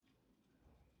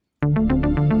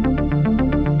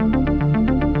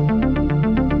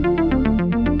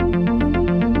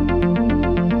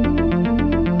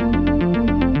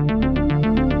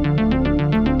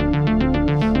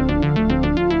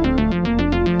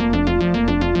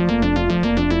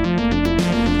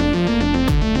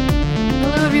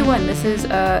This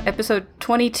is episode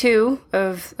 22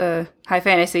 of High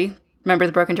Fantasy, Remember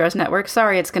the Broken Jars Network.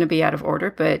 Sorry it's going to be out of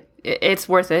order, but it's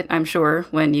worth it, I'm sure,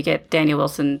 when you get Daniel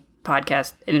Wilson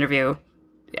podcast interview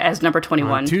as number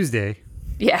 21. On Tuesday.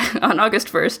 Yeah, on August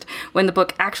 1st, when the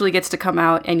book actually gets to come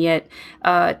out, and yet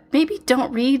maybe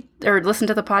don't read or listen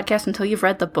to the podcast until you've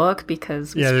read the book,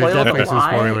 because we spoiled there's definitely a some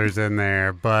lot. spoilers in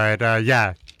there, but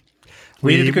yeah.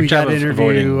 We did a good job got to of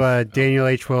interview avoiding... Daniel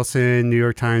H. Wilson, New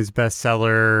York Times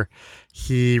bestseller.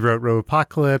 He wrote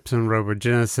Robopocalypse and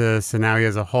Robogenesis, and now he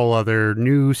has a whole other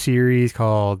new series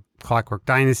called Clockwork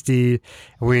Dynasty.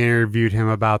 We interviewed him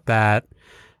about that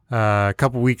a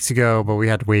couple weeks ago, but we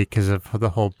had to wait because of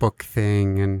the whole book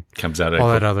thing and comes out all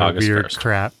that other August weird 1st.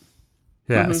 crap.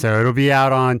 Yeah, so it'll be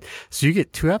out on... So you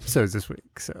get 2 episodes this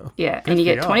week. So Yeah, and you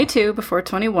get 22 before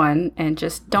 21, and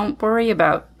just don't worry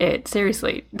about it,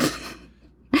 seriously.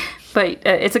 But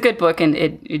it's a good book, and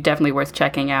it's definitely worth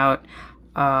checking out.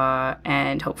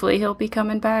 And hopefully he'll be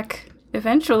coming back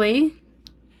eventually.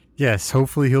 Yes,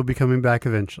 hopefully he'll be coming back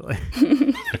eventually.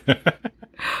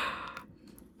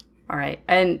 All right.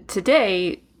 And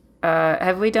today,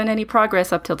 have we done any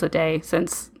progress up till today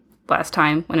since last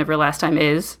time, whenever last time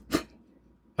is?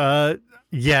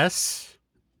 Yes.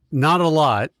 Not a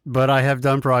lot, but I have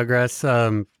done progress.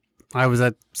 I was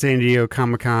at San Diego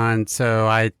Comic-Con, so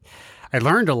I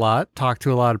learned a lot, talked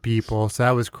to a lot of people, so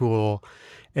that was cool.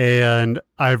 And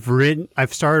I've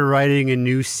started writing a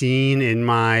new scene in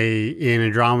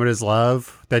Andromeda's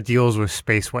Love that deals with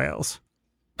space whales.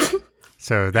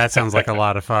 So that sounds like a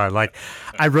lot of fun. Like,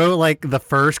 I wrote like the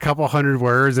first couple hundred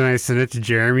words and I sent it to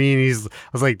Jeremy, and I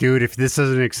was like, dude, if this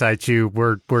doesn't excite you,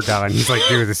 we're done. He's like,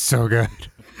 dude, this is so good.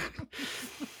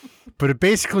 But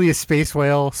basically a space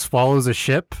whale swallows a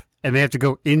ship and they have to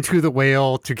go into the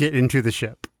whale to get into the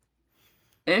ship.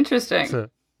 Interesting.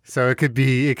 So it could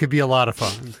be a lot of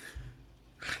fun.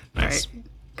 Nice. All right.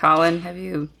 Colin, have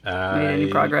you made any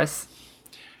progress?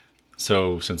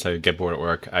 So since I get bored at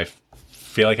work, I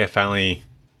feel like I finally...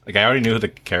 Like, I already knew who the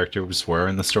characters were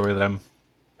in the story that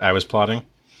I was plotting,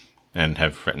 and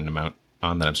have written them out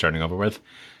on that I'm starting over with.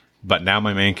 But now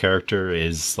my main character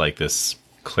is like this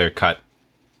clear-cut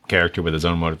character with his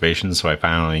own motivations, so I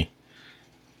finally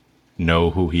know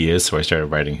who he is, so I started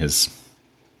writing his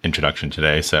introduction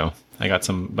today, so I got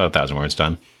about 1,000 words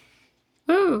done.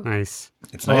 Ooh. Nice.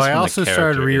 It's Well, nice I when the also started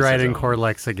character is rewriting his own.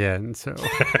 Corlex again, so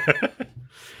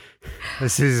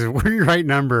this is rewrite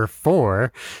number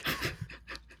 4.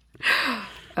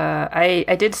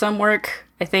 I did some work,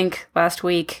 I think, last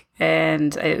week,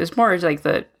 and it was more like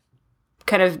the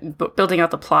kind of building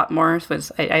out the plot more. So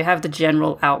I have the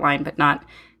general outline, but not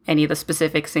any of the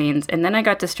specific scenes. And then I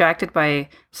got distracted by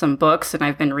some books, and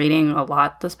I've been reading a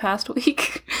lot this past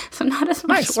week, so not as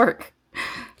much Nice. work.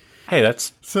 Hey,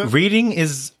 So- reading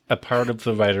is a part of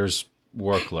the writer's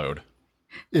workload.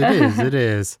 It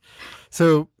is.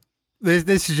 So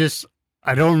this is just,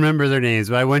 I don't remember their names,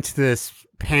 but I went to this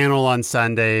panel on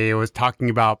Sunday. It was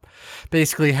talking about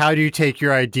basically how do you take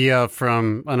your idea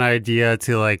from an idea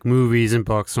to like movies and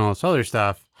books and all this other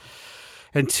stuff.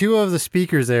 And 2 of the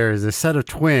speakers there is a set of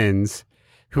twins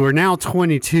who are now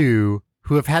 22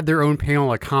 who have had their own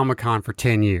panel at Comic-Con for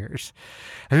 10 years.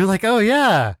 And they're like, oh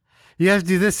yeah, you have to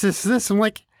do this, this, this. I'm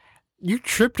like, you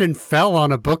tripped and fell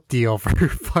on a book deal, for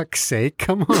fuck's sake.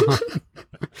 Come on.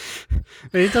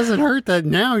 It doesn't hurt that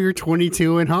now you're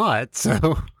 22 and hot.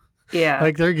 So Yeah.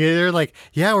 like they're like,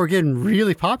 yeah, we're getting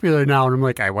really popular now. And I'm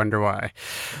like, I wonder why.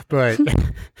 But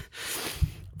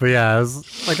but yeah, I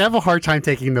was like, I have a hard time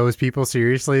taking those people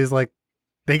seriously. It's like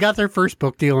they got their first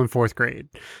book deal in 4th grade.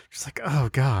 Just like, oh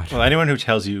God. Well, anyone who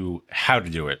tells you how to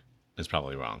do it is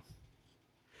probably wrong.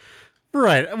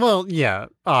 Right. Well, yeah,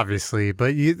 obviously.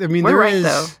 But I mean, we're there right, is...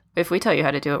 though. If we tell you how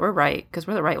to do it, we're right, because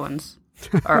we're the right ones.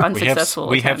 Our unsuccessful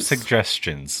We have attempts.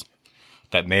 suggestions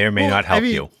that may or may Well, not help I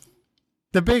mean, you.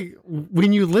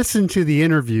 When you listen to the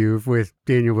interview with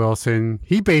Daniel Wilson,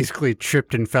 he basically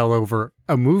tripped and fell over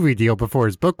a movie deal before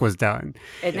his book was done.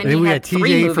 And then and then he we had had 3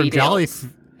 TJ movie from deals.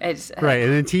 It's, Right,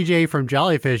 and then TJ from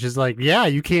Jollyfish is like, yeah,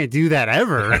 you can't do that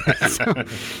ever. So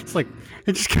it's like,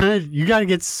 it just kind of, you got to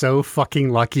get so fucking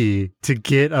lucky to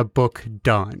get a book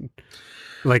done,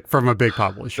 like from a big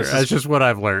publisher. That's just what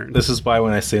I've learned. This is why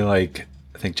when I say, like,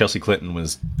 I think Chelsea Clinton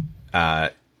was in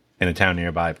a town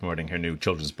nearby promoting her new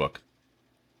children's book.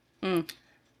 And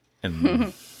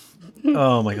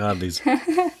oh my God, these...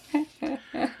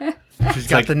 She's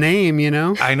got the name, you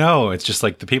know? I know, it's just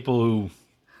like the people who...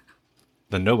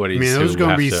 The nobodies. I mean, who there's going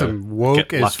to have be some woke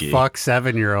get as lucky. fuck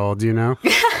 7-year-olds, you know?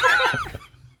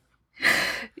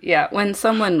 Yeah, when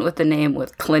someone with the name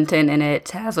with Clinton in it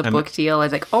has a book deal,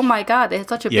 it's like, oh my god, they had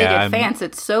such a big advance.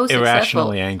 It's so successful.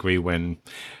 Irrationally angry when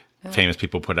famous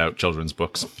people put out children's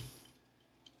books.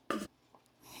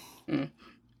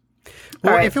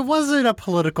 Well, right. if it wasn't a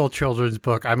political children's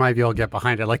book, I might be able to get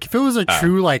behind it. Like, if it was a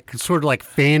true, like, sort of like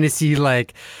fantasy,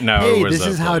 like, No, hey, it was this a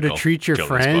is how to political treat your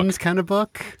children's friends book. kind of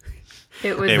book,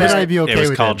 It was, then I'd be okay It was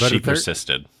with called it. But She if they're-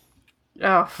 Persisted.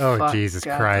 oh, Oh, fuck, Jesus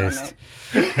God Christ.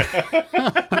 damn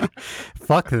it.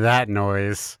 Fuck that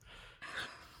noise.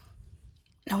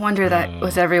 No wonder that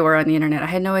was everywhere on the internet. I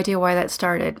had no idea why that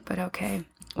started, but okay.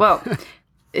 Well,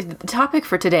 the topic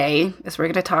for today is we're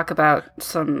going to talk about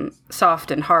some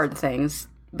soft and hard things,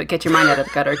 but get your mind out of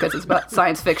the gutter because it's about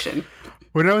science fiction.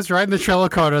 When I was writing the Trello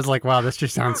code, I was like, wow, this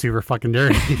just sounds super fucking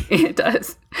dirty. It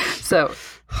does. So,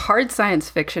 hard science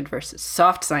fiction versus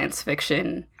soft science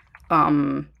fiction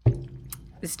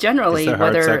is generally Is there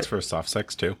hard whether sex for soft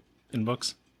sex too in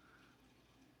books?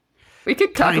 we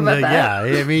could talk about Kinda, that.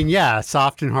 yeah. I mean, yeah,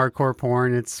 soft and hardcore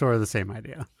porn, it's sort of the same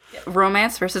idea.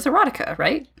 Romance versus erotica,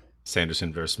 right?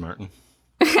 Sanderson versus Martin.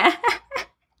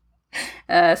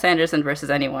 Sanderson versus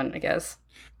anyone, I guess.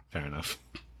 Fair enough.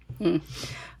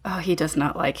 Oh, he does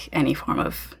not like any form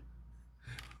of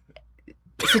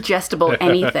suggestible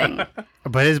anything.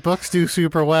 But his books do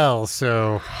super well,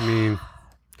 so, I mean...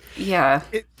 Yeah.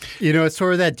 You know, it's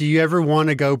sort of that. Do you ever want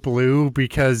to go blue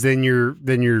because then you're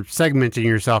segmenting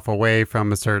yourself away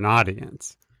from a certain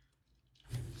audience?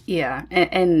 Yeah.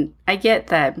 And I get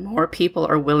that more people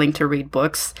are willing to read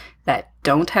books that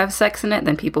don't have sex in it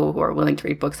than people who are willing to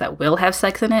read books that will have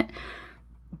sex in it.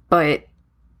 But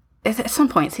at some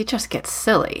points, he just gets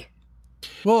silly.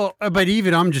 Well, but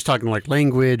even I'm just talking like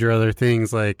language or other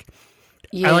things. Like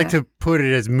Yeah. I like to put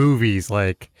it as movies.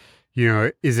 Like, you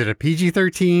know, is it a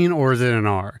PG-13 or is it an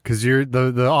R? Because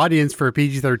the audience for a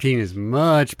PG-13 is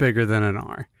much bigger than an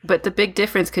R. But the big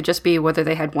difference could just be whether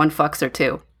they had one fucks or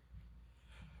two.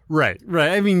 Right.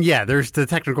 I mean, yeah, there's the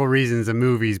technical reasons in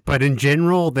movies, but in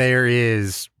general, there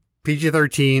is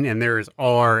PG-13 and there is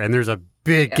R, and there's a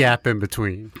big gap in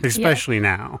between, especially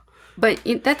now. But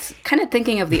that's kind of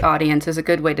thinking of the audience is a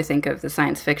good way to think of the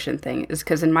science fiction thing, is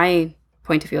because in my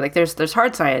point of view, like there's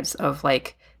hard science of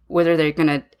like whether they're going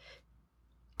to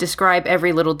describe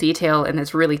every little detail and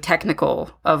it's really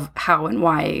technical of how and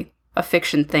why a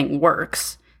fiction thing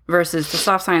works versus the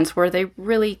soft science where they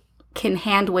really can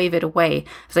hand wave it away.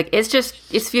 It's like,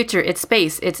 it's future, it's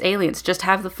space, it's aliens, just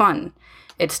have the fun.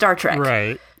 It's Star Trek.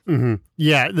 Right. Mm-hmm.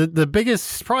 Yeah. The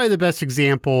biggest, probably the best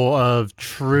example of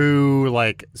true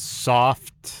like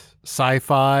soft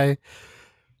sci-fi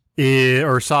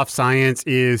or soft science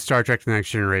is Star Trek: The Next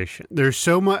Generation. There's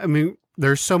so much. I mean,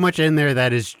 there's so much in there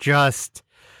that is just,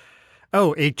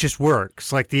 oh, it just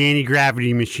works, like the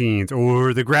anti-gravity machines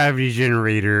or the gravity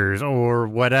generators or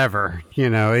whatever. You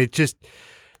know, it just,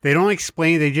 they don't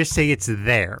explain. They just say it's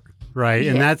there, right?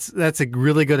 Yeah. And that's a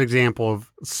really good example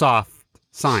of soft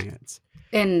science.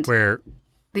 And Where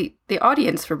the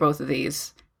audience for both of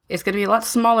these is going to be a lot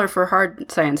smaller for hard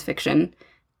science fiction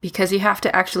because you have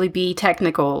to actually be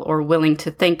technical or willing to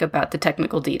think about the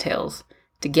technical details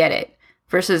to get it.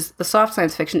 Versus the soft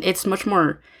science fiction, it's much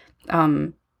more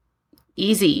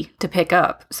easy to pick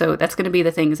up. So that's going to be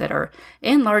the things that are,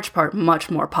 in large part, much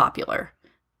more popular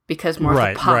because more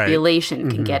of the population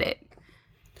can get it.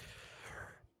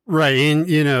 right, and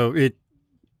you know,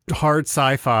 hard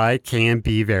sci-fi can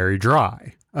be very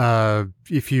dry.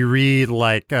 If you read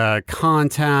like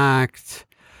Contact,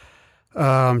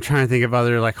 I'm trying to think of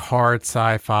other like hard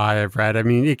sci-fi I've read. I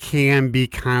mean, it can be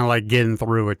kind of like getting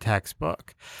through a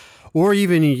textbook. Or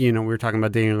even, you know, we were talking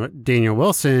about Daniel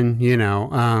Wilson, you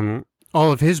know,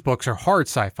 all of his books are hard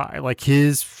sci-fi. Like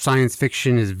his science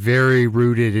fiction is very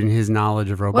rooted in his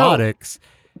knowledge of robotics.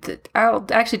 I'll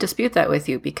actually dispute that with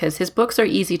you because his books are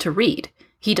easy to read.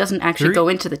 He doesn't actually go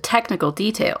into the technical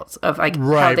details of like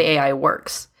how the AI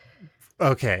works.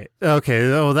 Okay.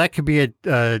 Oh, that could be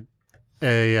a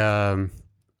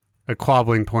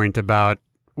quabbling point about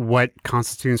what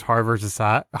constitutes hard versus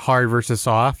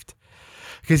soft.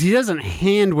 Because he doesn't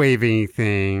hand wave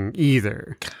anything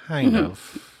either. Kind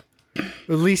of.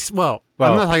 At least, well,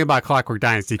 I'm not talking about Clockwork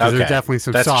Dynasty because there's definitely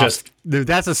some soft.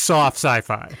 That's a soft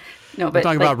sci-fi. No, but I'm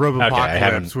talking about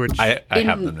Robopocalypse, which I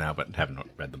have them now, but haven't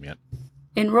read them yet.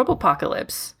 In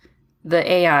Robopocalypse,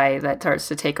 the AI that starts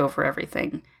to take over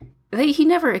everything, he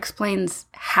never explains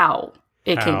how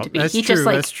it came to be. That's he true. just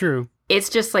like That's true. It's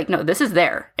just like, no, this is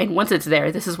there, and once it's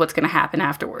there, this is what's going to happen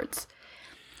afterwards.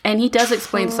 And he does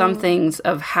explain some things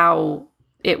of how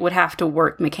it would have to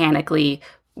work mechanically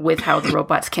with how the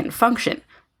robots can function.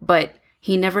 But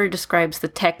he never describes the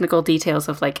technical details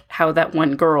of like how that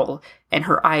one girl and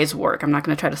her eyes work. I'm not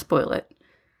going to try to spoil it.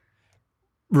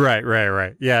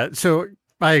 Right. Yeah. So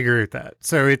I agree with that.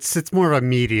 So it's more of a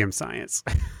medium science.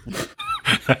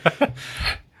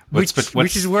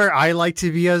 Which is where I like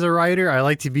to be as a writer. I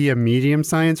like to be a medium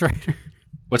science writer.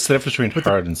 What's the difference between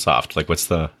hard and soft? Like, what's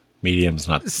the medium's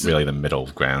not really the middle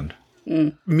ground?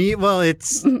 Well,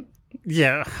 it's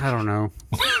yeah. I don't know.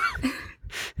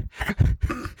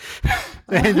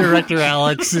 And director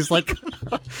Alex is like,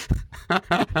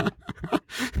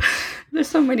 there's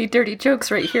so many dirty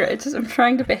jokes right here. I'm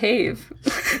trying to behave.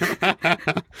 hey,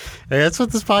 that's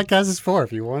what this podcast is for.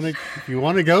 If you want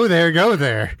to go there, go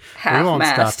there. We won't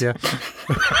stop you.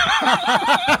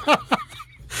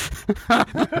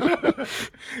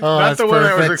 Not the one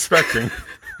I was expecting.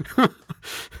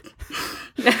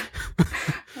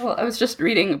 Well, I was just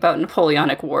reading about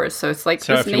Napoleonic Wars, so it's like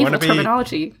this naval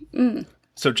terminology.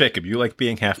 So, Jacob, you like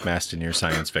being half-mast in your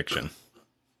science fiction?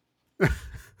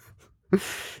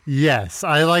 Yes,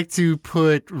 I like to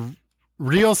put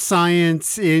real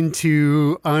science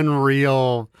into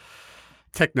unreal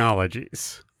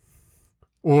technologies.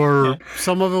 Or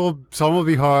some will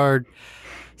be hard,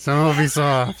 some will be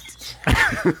soft.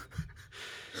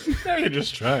 Now you're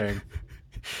just trying.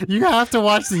 You have to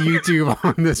watch the YouTube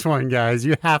on this one, guys.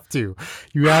 You have to.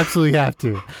 You absolutely have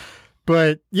to.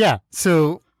 But yeah,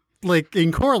 so like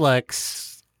in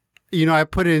Corlex, I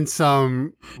put in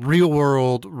some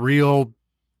real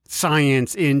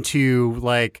science into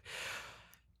like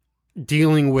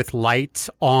dealing with light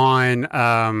on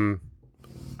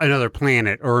another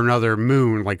planet or another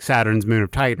moon, like Saturn's moon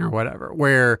of Titan or whatever.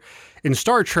 Where in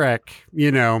Star Trek,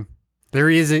 there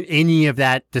isn't any of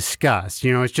that discussed.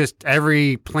 It's just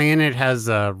every planet has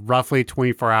a roughly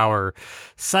 24-hour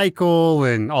cycle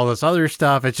and all this other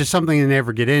stuff. It's just something they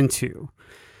never get into.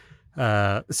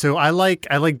 So I like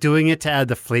doing it to add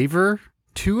the flavor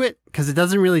to it because it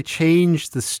doesn't really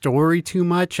change the story too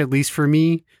much, at least for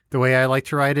me, the way I like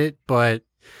to write it. But,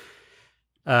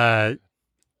 it's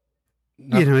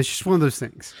just one of those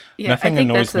things. Yeah, nothing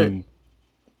annoys me.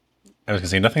 I was going to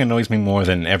say, nothing annoys me more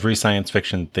than every science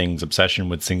fiction thing's obsession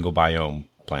with single biome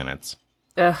planets.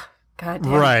 Ugh, God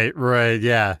damn. Right,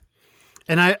 yeah.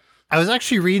 And I was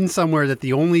actually reading somewhere that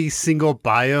the only single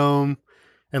biome,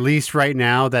 at least right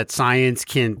now, that science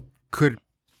could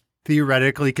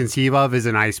theoretically conceive of is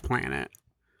an ice planet.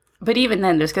 But even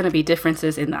then, there's going to be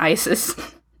differences in the ices.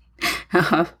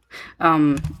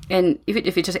 And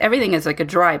if it just everything is like a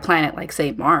dry planet, like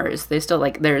say Mars, there's still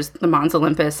like there's the Mons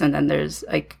Olympus, and then there's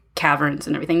like caverns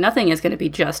and everything. Nothing is going to be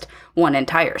just one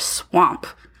entire swamp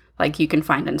like you can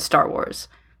find in Star Wars.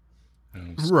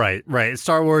 Right.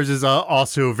 Star Wars is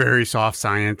also very soft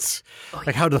science.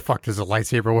 Like, how the fuck does a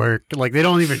lightsaber work? Like, they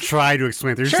don't even try to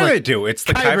explain it. They're just they do. It's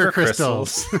the Kyber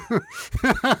crystals.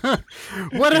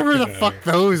 Whatever the fuck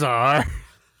those are.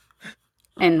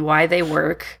 And why they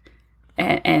work.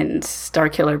 And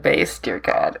Starkiller Base, dear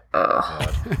God.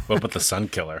 God. What about the Sun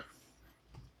Killer?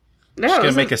 No, She's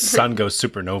gonna make a sun go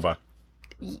supernova.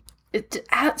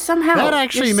 Somehow that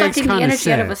actually you're makes sucking the energy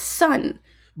sense. out of a sun.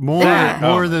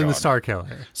 More than the Star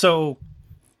Killer. So,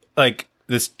 like,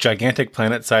 this gigantic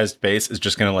planet-sized base is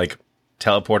just gonna like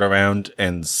teleport around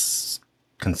and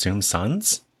consume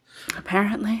suns?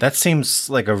 Apparently. That seems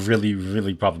like a really,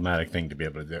 really problematic thing to be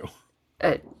able to do.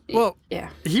 Well, yeah.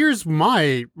 Here's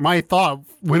my thought.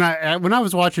 When I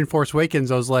was watching Force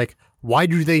Awakens, I was like, why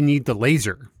do they need the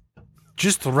laser?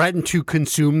 Just threaten to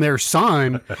consume their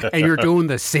sun, and you're doing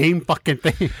the same fucking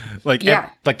thing. Like,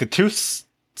 like the two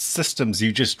systems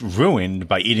you just ruined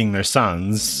by eating their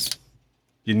suns,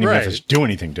 you didn't even have to do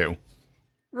anything to.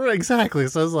 Right, exactly.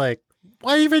 So I was like,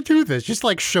 why even do this? Just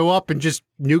like show up and just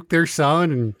nuke their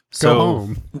sun and go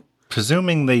home.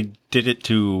 Presuming they did it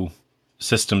to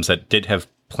systems that did have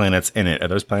planets in it, are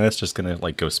those planets just going to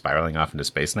like go spiraling off into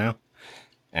space now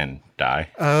and die?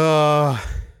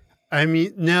 I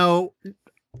mean, no,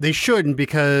 they shouldn't,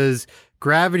 because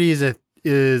gravity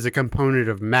is a component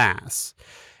of mass,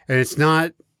 and it's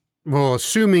not. Well,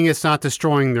 assuming it's not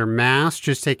destroying their mass,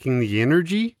 just taking the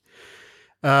energy,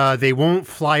 they won't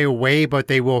fly away, but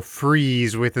they will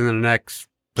freeze within the next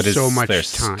so much time. But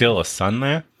is there still a sun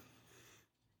there?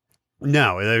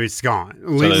 No, it's gone. At So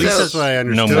least that's what I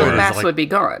understood. no more. The mass would be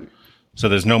gone. So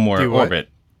there's no more orbit.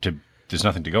 There's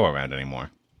nothing to go around anymore.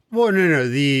 Well, no.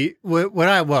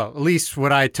 At least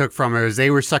what I took from it was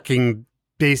they were sucking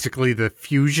basically the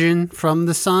fusion from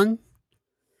the sun.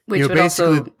 Which would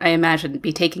also, I imagine,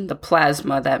 be taking the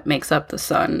plasma that makes up the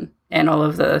sun and all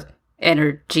of the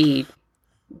energy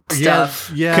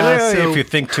stuff. Yeah. Clearly, if you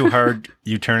think too hard,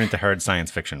 you turn into hard science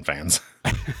fiction fans.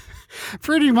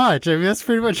 Pretty much. I mean, that's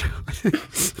pretty much.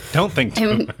 Don't think too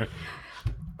And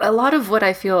a lot of what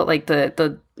I feel like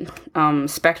the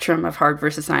spectrum of hard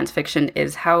versus science fiction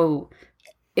is how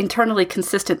internally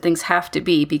consistent things have to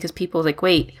be, because people are like,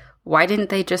 wait, why didn't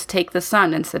they just take the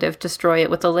sun instead of destroy it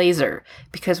with a laser?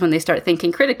 Because when they start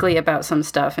thinking critically about some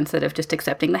stuff, instead of just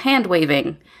accepting the hand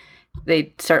waving,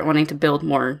 they start wanting to build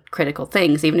more critical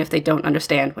things, even if they don't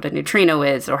understand what a neutrino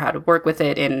is or how to work with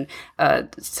it in a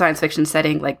science fiction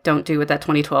setting. Like, don't do what that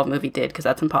 2012 movie did, because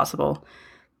that's impossible.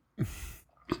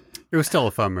 It was still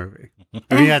a fun movie.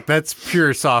 I mean, that's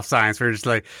pure soft science. We're just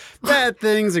like, bad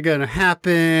things are going to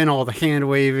happen, all the hand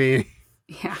waving.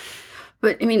 Yeah.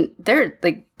 But I mean, they're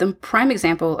like the prime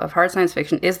example of hard science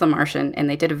fiction is The Martian, and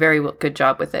they did a very good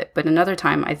job with it. But another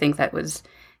time, I think that was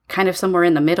kind of somewhere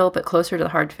in the middle, but closer to the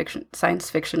hard fiction, science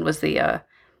fiction, was the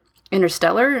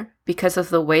Interstellar, because of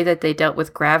the way that they dealt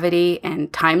with gravity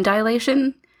and time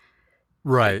dilation.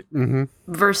 Right. Mm-hmm.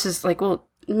 Versus, like, well,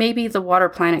 maybe the water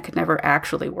planet could never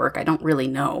actually work. I don't really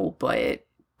know, but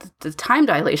the time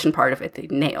dilation part of it, they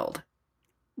nailed.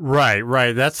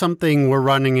 Right. That's something we're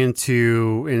running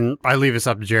into, and I leave this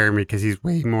up to Jeremy because he's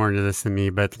way more into this than me,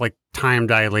 but like time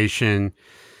dilation.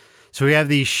 So we have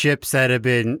these ships that have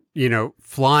been,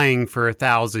 flying for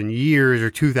 1,000 years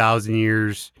or 2,000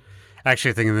 years.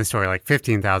 Actually, I think in this story, like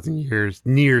 15,000 years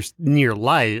near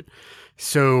light.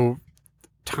 So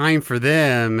time for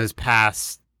them has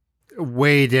passed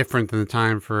way different than the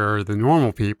time for the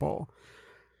normal people.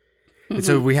 And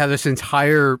so we have this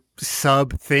entire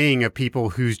sub thing of people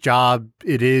whose job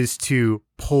it is to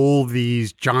pull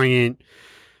these giant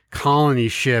colony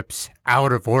ships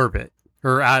out of orbit,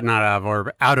 or not out of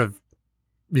orbit, out of,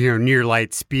 near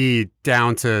light speed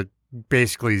down to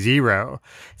basically zero.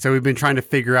 So we've been trying to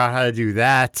figure out how to do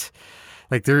that.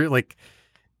 Like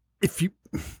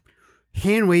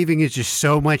hand waving is just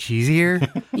so much easier.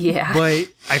 Yeah. But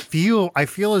I feel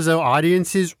as though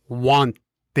audiences want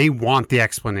the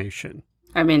explanation.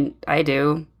 I mean, I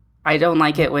do. I don't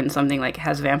like it when something like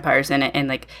has vampires in it and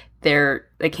like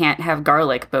they can't have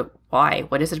garlic, but why?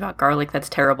 What is it about garlic that's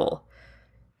terrible?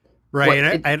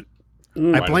 Right. I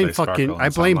blame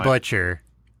sunlight? Butcher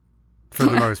for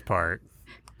the most part.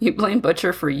 You blame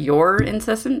Butcher for your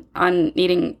insistence on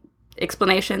needing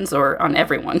explanations, or on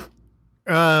everyone?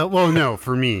 Well, no,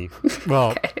 for me.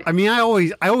 Well, okay. I mean, I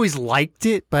always liked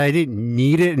it, but I didn't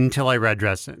need it until I read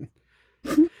Dresden.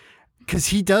 Because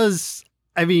he does,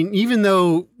 I mean, even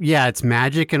though, yeah, it's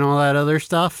magic and all that other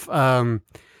stuff,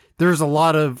 there's a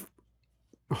lot of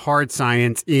hard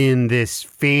science in this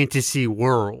fantasy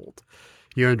world.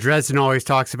 Dresden always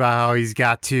talks about how he's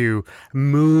got to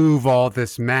move all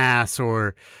this mass,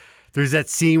 or there's that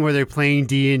scene where they're playing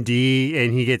D&D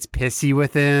and he gets pissy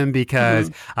with him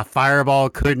because a fireball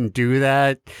couldn't do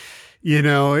that,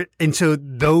 and so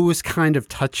those kind of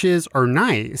touches are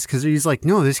nice because he's like,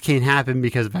 no, this can't happen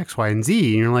because of X, Y, and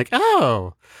Z. And you're like,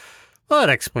 oh, well, that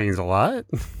explains a lot.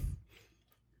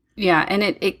 Yeah, and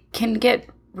it can get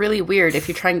really weird if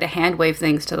you're trying to hand wave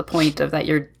things to the point of that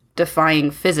you're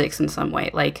defying physics in some way.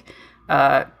 Like,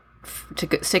 to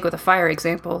stick with a fire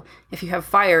example, if you have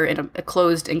fire in a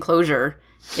closed enclosure,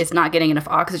 it's not getting enough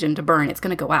oxygen to burn, it's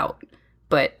going to go out.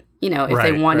 But, if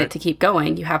they want it to keep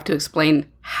going, you have to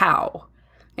explain how.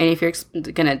 And if you're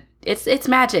it's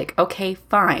magic. Okay,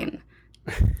 fine.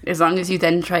 As long as you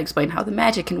then try to explain how the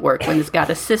magic can work when it's got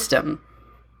a system.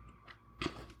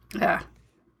 Yeah.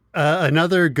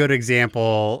 Another good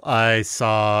example I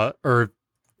saw or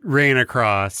ran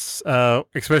across,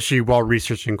 especially while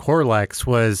researching Corlex,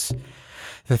 was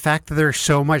the fact that there's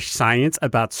so much science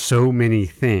about so many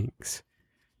things.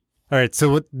 All right,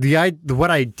 so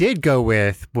what I did go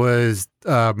with was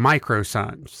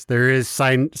microsuns. There is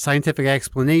scientific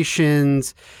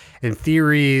explanations and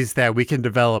theories that we can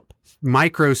develop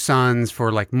microsuns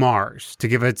for like Mars to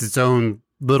give it its own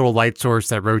little light source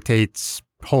that rotates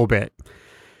a whole bit.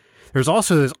 There's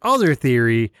also this other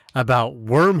theory about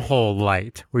wormhole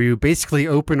light, where you basically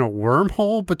open a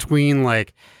wormhole between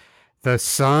like the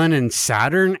sun and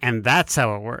Saturn, and that's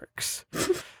how it works.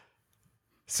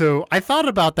 So I thought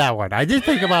about that one. I did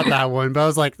think about that one, but I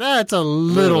was like, that's a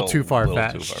little too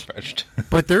far-fetched.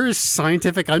 But there is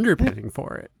scientific underpinning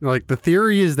for it. Like, the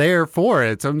theory is there for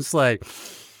it. So I'm just like,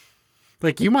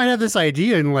 you might have this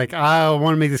idea and like, I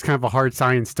want to make this kind of a hard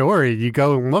science story. You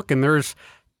go and look, and there's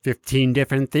 15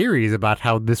 different theories about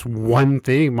how this one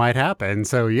thing might happen.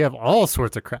 So you have all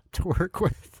sorts of crap to work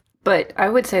with. But I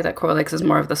would say that Corlex is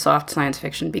more of the soft science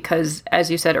fiction because,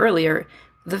 as you said earlier,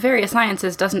 the various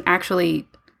sciences doesn't actually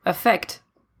affect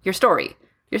your story.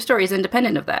 Your story is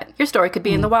independent of that. Your story could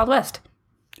be in the Wild West.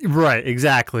 Right,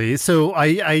 exactly. So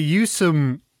I use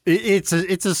some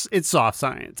It's soft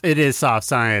science. It is soft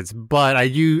science, but I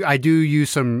do use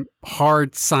some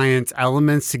hard science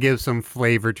elements to give some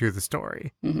flavor to the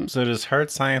story. Mm-hmm. So does hard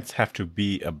science have to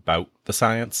be about the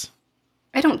science?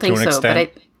 I don't think To an so, but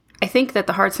extent? I think that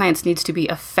the hard science needs to be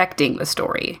affecting the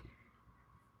story.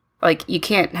 Like, you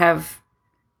can't have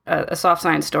a soft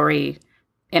science story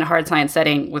in a hard science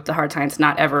setting with the hard science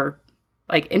not ever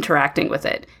like interacting with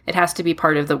it. It has to be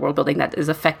part of the world building that is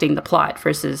affecting the plot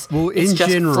versus it's in just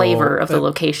general, flavor of the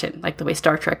location, like the way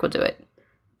Star Trek would do it.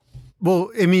 Well,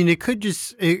 I mean, it could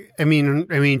just. I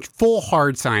mean, full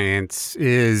hard science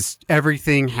is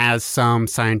everything has some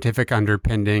scientific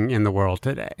underpinning in the world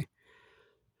today.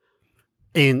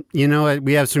 And you know what?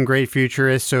 We have some great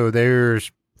futurists, so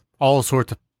there's all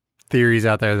sorts of theories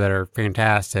out there that are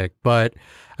fantastic. But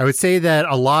I would say that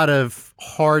a lot of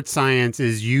hard science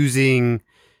is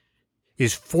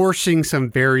forcing some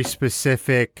very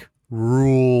specific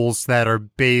rules that are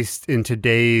based in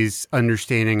today's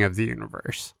understanding of the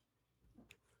universe.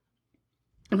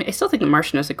 I mean, I still think The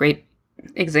Martian is a great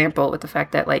example with the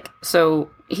fact that, like, so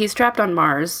he's trapped on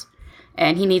Mars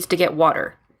and he needs to get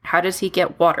water. How does he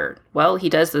get water? Well, he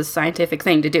does this scientific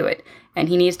thing to do it. And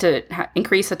he needs to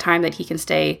increase the time that he can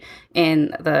stay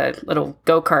in the little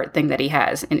go-kart thing that he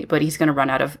has. But he's going to run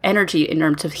out of energy in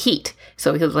terms of heat.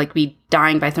 So he'll like be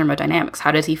dying by thermodynamics.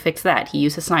 How does he fix that? He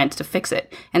uses science to fix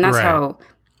it. And that's Right. how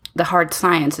the hard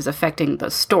science is affecting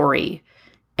the story.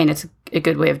 And it's a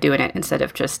good way of doing it instead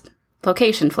of just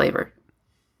location flavor.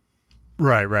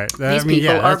 Right. These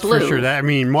people are that's for blue.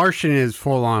 sure. Martian is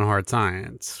full on hard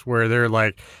science, where they're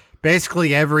like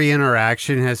basically every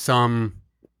interaction has some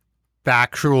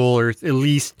factual or at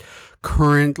least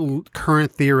current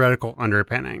theoretical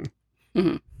underpinning.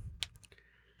 Mm-hmm.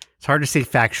 It's hard to say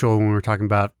factual when we're talking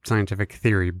about scientific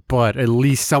theory, but at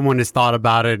least someone has thought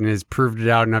about it and has proved it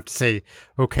out enough to say,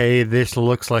 okay, this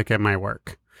looks like it might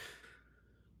work.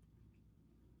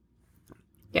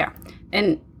 Yeah.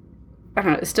 And I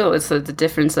don't know, still it's the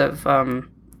difference of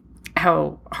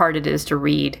how hard it is to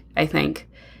read, I think.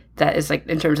 That is like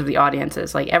in terms of the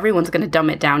audiences. Like everyone's going to dumb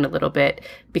it down a little bit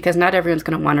because not everyone's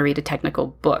going to want to read a technical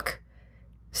book.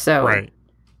 So Right.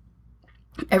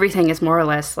 everything is more or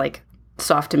less like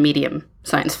soft to medium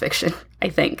science fiction, I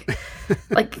think.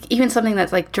 Like even something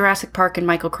that's like Jurassic Park and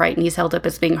Michael Crichton, he's held up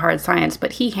as being hard science,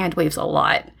 but he hand waves a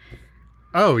lot.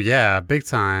 Oh, yeah, big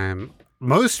time.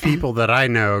 Most people that I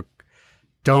know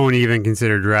don't even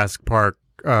consider Jurassic Park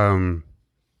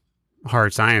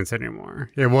hard science anymore.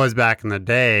 It was back in the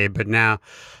day,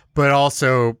 but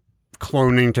also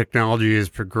cloning technology has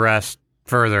progressed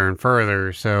further and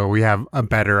further, so we have a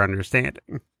better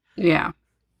understanding. Yeah.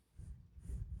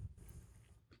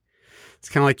 It's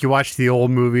kind of like you watch the old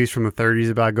movies from the 30s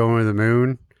about going to the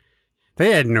moon.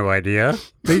 They had no idea.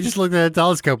 They just looked at a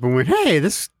telescope and went, hey,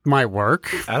 this might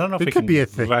work. I don't know if It we could can be a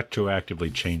thing.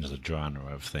 retroactively change the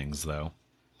genre of things, though.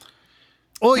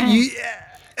 Well,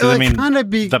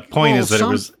 The point is that it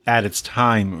was at its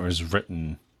time it was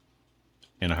written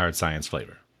in a hard science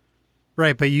flavor.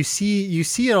 Right, but you see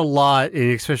it a lot,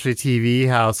 in especially TV,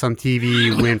 how some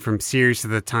TV went from serious at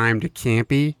the time to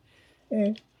campy,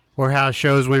 or how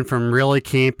shows went from really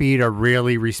campy to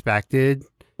really respected.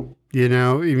 You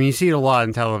know, I mean, you see it a lot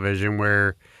in television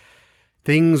where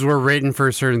things were written for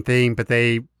a certain thing, but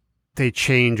they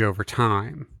change over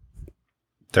time.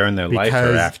 During their life or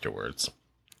Because-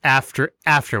 afterwards?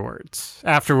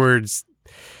 Afterwards,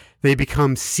 they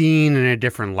become seen in a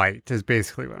different light. Is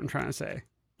basically what I'm trying to say.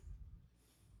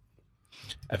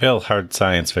 I feel hard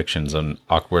science fiction's an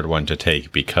awkward one to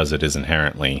take because it is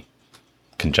inherently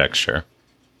conjecture.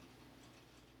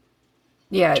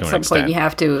 Yeah, To at an some point extent. you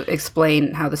have to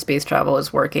explain how the space travel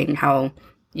is working, how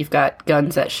you've got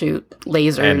guns that shoot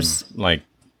lasers. And, like,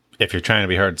 if you're trying to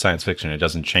be hard science fiction, it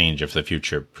doesn't change if the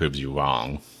future proves you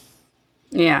wrong.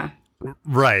 Yeah.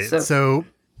 Right. So,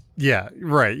 yeah,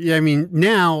 right. Yeah, I mean,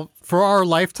 now for our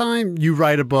lifetime, you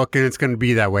write a book and it's going to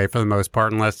be that way for the most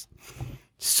part, unless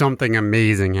something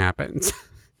amazing happens.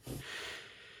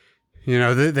 You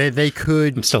know, they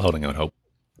could. I'm still holding out hope.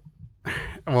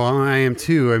 Well, I am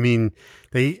too. I mean,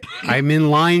 I'm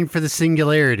in line for the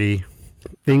singularity.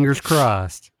 Fingers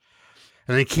crossed.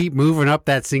 And they keep moving up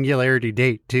that singularity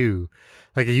date too.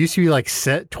 Like it used to be like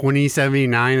set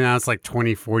 2079, and now it's like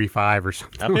 2045 or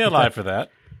something. I'll be like alive that. for that.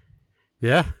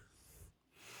 Yeah.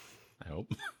 I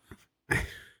hope.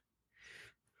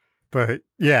 But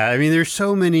yeah, I mean, there's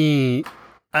so many.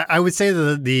 I would say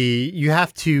that you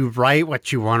have to write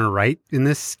what you want to write in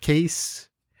this case.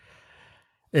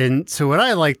 And so what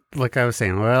I like I was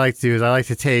saying, what I like to do is I like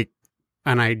to take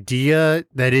an idea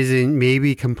that isn't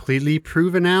maybe completely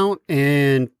proven out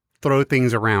and throw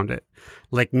things around it.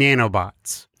 like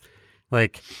nanobots.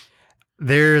 Like,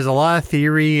 there's a lot of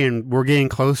theory, and we're getting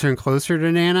closer and closer to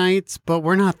nanites, but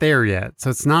we're not there yet.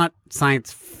 So it's not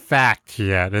science fact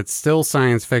yet. It's still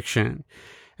science fiction.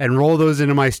 And roll those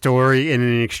into my story in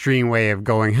an extreme way of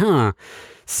going,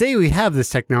 say we have this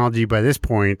technology by this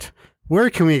point. Where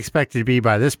can we expect it to be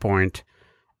by this point?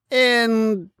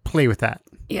 And play with that.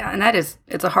 Yeah, and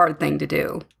it's a hard thing to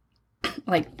do.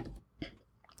 Like,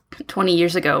 20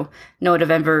 years ago, no one would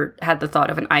have ever had the thought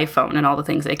of an iPhone and all the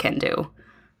things they can do.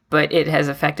 But it has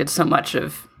affected so much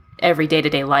of every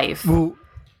day-to-day life. Well,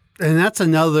 and that's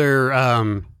another,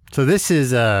 so this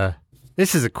is a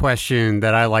question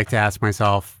that I like to ask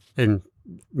myself, and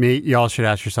y'all should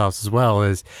ask yourselves as well,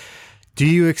 is do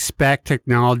you expect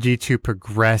technology to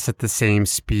progress at the same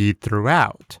speed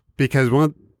throughout? Because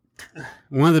one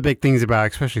of the big things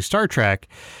about especially Star Trek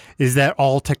is that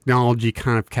all technology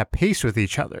kind of kept pace with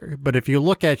each other. But if you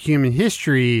look at human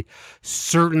history,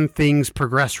 certain things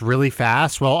progress really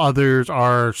fast while others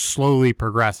are slowly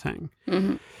progressing.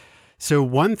 Mm-hmm. So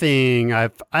one thing I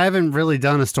haven't really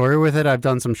done a story with it. I've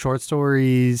done some short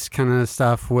stories kind of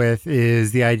stuff with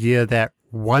is the idea that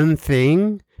one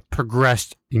thing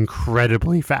progressed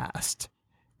incredibly fast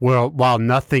while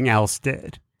nothing else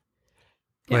did.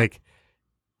 Yeah.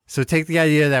 So take the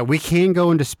idea that we can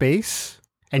go into space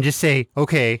and just say,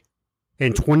 okay,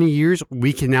 in 20 years,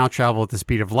 we can now travel at the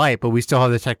speed of light, but we still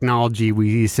have the technology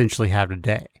we essentially have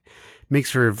today.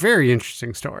 Makes for a very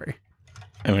interesting story.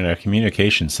 I mean, our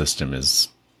communication system is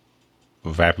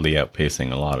rapidly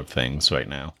outpacing a lot of things right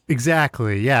now.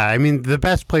 Exactly. Yeah. I mean, the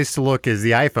best place to look is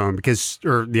the iPhone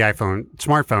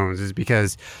smartphones is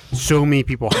because so many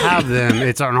people have them.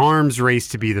 It's an arms race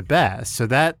to be the best. So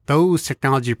that those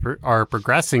technology are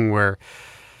progressing where,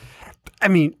 I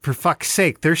mean, for fuck's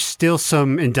sake, there's still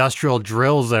some industrial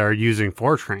drills that are using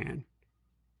Fortran.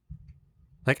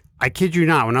 Like, I kid you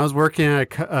not, when I was working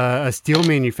at a steel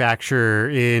manufacturer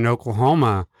in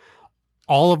Oklahoma,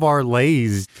 all of our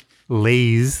lathes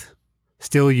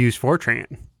still use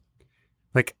Fortran.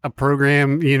 Like a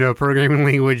programming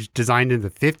language designed in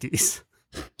the 50s.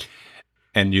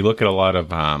 And you look at a lot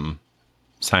of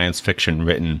science fiction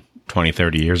written 20,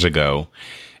 30 years ago,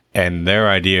 and their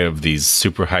idea of these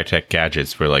super high-tech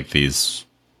gadgets were like these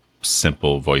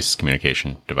simple voice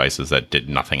communication devices that did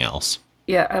nothing else.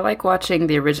 Yeah, I like watching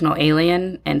the original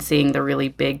Alien and seeing the really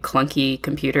big, clunky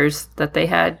computers that they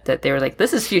had, that they were like,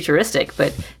 this is futuristic,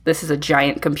 but this is a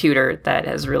giant computer that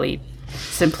has really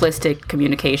simplistic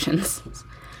communications.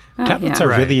 Tablets are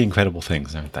really incredible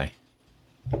things, aren't they?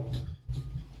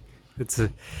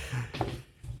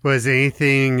 Was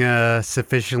anything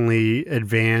sufficiently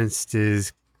advanced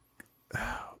is...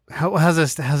 How's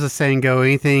the saying go?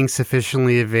 Anything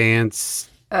sufficiently advanced...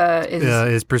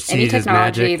 is perceived any as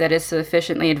technology magic. that is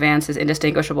sufficiently advanced is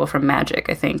indistinguishable from magic,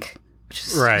 I think. Which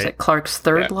is, right. Is it Clarke's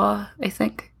third law, I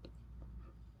think?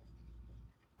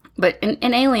 But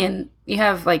in Alien, you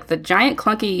have like the giant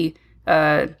clunky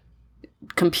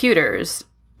computers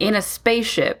in a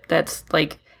spaceship that's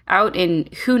like out in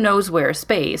who knows where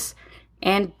space,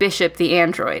 and Bishop the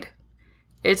android.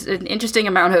 It's an interesting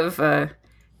amount of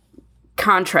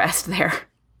contrast there.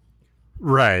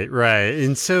 Right.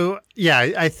 And so, yeah,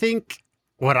 I think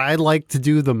what I like to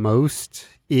do the most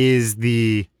is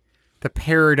the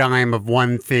paradigm of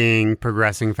one thing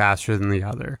progressing faster than the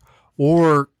other,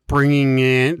 or bringing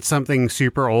in something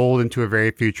super old into a very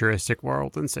futuristic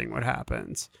world and seeing what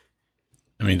happens.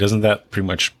 I mean, doesn't that pretty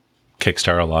much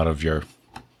kickstart a lot of your,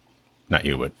 not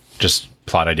you, but just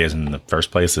plot ideas in the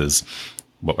first place is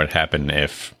what would happen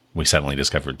if we suddenly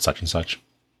discovered such and such?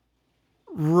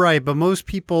 Right, but most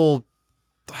people...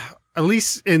 at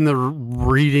least in the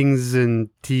readings and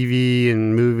TV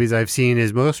and movies I've seen,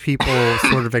 is most people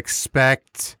sort of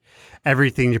expect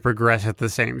everything to progress at the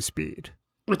same speed.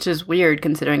 Which is weird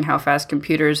considering how fast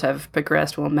computers have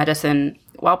progressed, while medicine,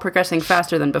 while progressing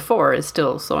faster than before, is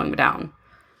still slowing down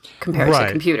compared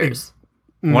to computers.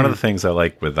 One of the things I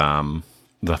like with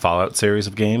the Fallout series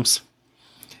of games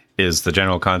is the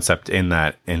general concept in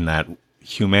that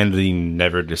humanity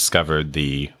never discovered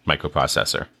the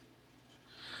microprocessor.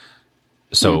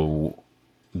 So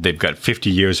they've got 50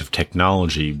 years of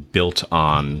technology built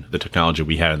on the technology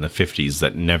we had in the 50s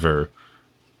that never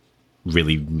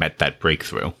really met that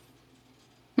breakthrough.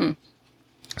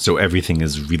 So everything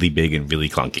is really big and really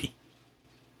clunky.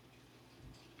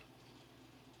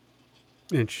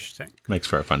 Interesting. Makes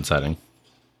for a fun setting.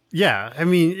 Yeah, I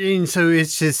mean, and so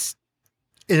it's just,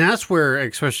 and that's where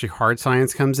especially hard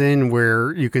science comes in,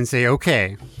 where you can say,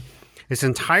 okay, this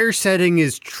entire setting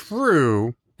is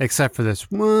true, except for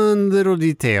this one little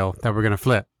detail that we're going to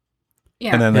flip.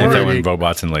 Yeah. And then they Or throw they- in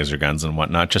robots and laser guns and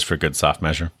whatnot, just for good soft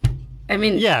measure. I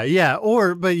mean, Yeah.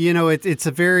 But it's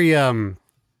a very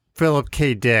Philip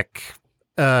K. Dick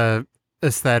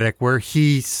aesthetic where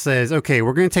he says, okay,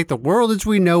 we're going to take the world as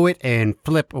we know it and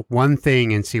flip one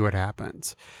thing and see what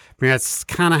happens. I mean, that's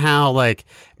kind of how, like,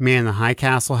 Man in the High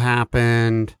Castle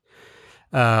happened.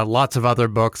 Lots of other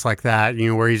books like that,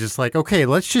 where he's just like, okay,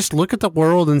 let's just look at the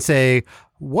world and say,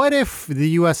 what if the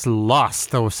U.S. lost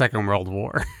the Second World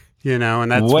War?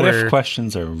 And that's What where, if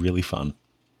questions are really fun?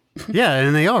 yeah,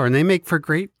 and they are, and they make for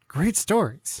great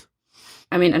stories.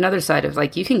 I mean, another side of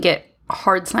like, you can get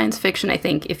hard science fiction, I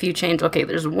think, if you change, okay,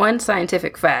 there's one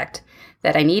scientific fact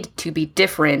that I need to be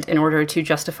different in order to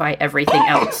justify everything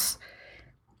else.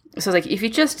 So, like, if you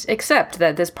just accept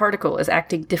that this particle is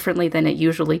acting differently than it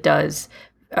usually does,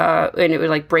 and it would,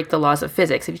 like, break the laws of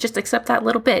physics, if you just accept that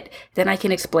little bit, then I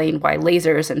can explain why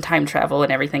lasers and time travel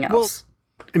and everything else.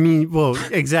 I mean, well,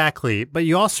 exactly. But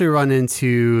you also run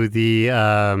into the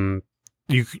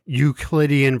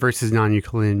Euclidean versus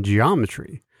non-Euclidean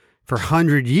geometry. For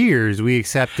 100 years, we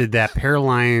accepted that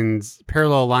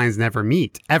parallel lines never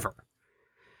meet, ever.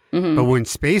 Mm-hmm. But when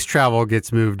space travel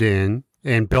gets moved in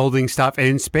and building stuff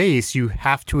in space, you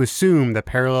have to assume the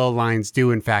parallel lines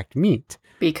do, in fact, meet.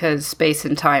 Because space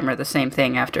and time are the same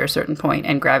thing after a certain point,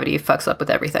 and gravity fucks up with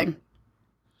everything.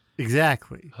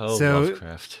 Exactly. Oh, so,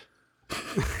 Lovecraft.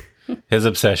 His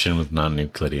obsession with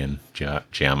non-Euclidean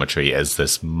geometry as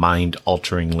this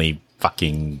mind-alteringly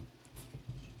fucking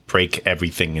break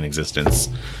everything in existence.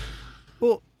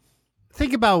 well,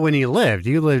 think about when he lived.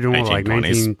 He lived in what, like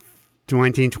 1920s.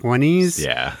 1920s?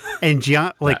 Yeah. And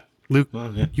Well,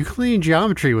 yeah. Euclidean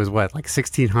geometry was what, like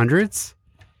 1600s?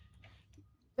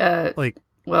 Like,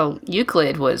 Well,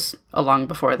 Euclid was along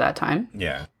before that time.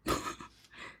 Yeah.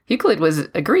 Euclid was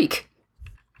a Greek.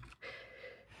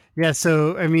 yeah,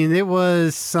 so, I mean, it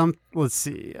was let's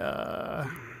see.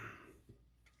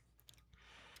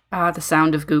 The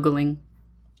sound of Googling.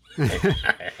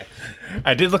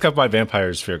 I did look up why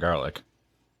vampires fear garlic.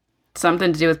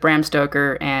 Something to do with Bram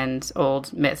Stoker and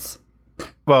old myths.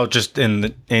 Well, just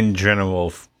in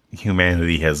general,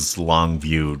 humanity has long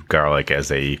viewed garlic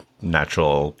as a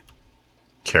natural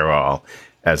cure-all,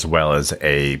 as well as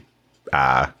a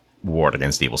ward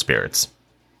against evil spirits.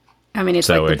 I mean, it's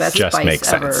So like the it best just spice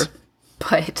makes ever. sense.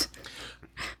 But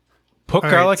Put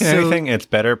All garlic right, in so- anything, it's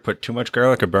better. Put too much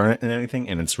garlic or burn it in anything,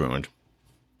 and it's ruined.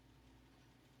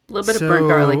 a little bit of burnt So-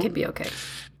 garlic can be okay.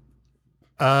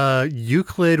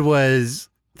 Euclid was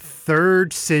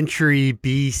 3rd century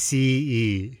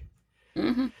BCE.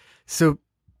 Mm-hmm. So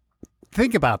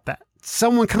think about that.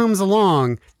 Someone comes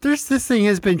along. This thing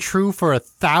has been true for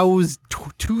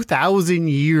 2,000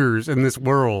 years in this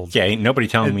world. Yeah, ain't nobody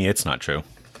telling me it's not true.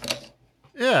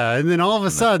 Yeah, and then all of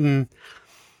a sudden,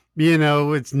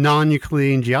 it's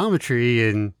non-Euclidean geometry,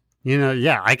 and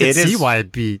I can It see is- why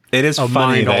it'd be. It is a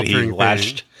funny that he mind-altering thing.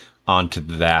 latched onto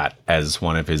that as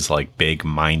one of his like big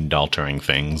mind-altering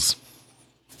things.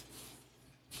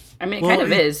 I mean, it Well, kind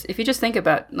of is. If you just think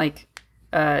about like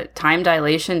time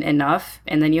dilation enough,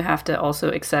 and then you have to also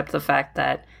accept the fact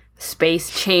that space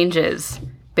changes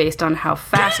based on how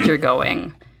fast you're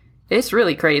going. It's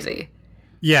really crazy.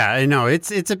 Yeah, I know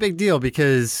it's a big deal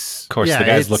because Of course, yeah, the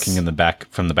guy's it's- looking in the back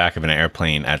from the back of an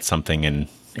airplane at something in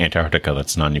Antarctica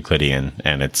that's non-Euclidean,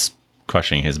 and it's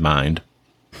crushing his mind.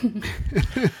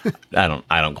 I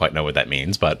don't quite know what that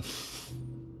means, but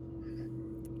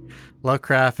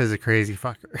Lovecraft is a crazy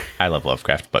fucker. I love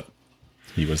Lovecraft, but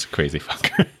he was a crazy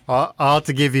fucker. I'll have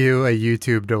to give you a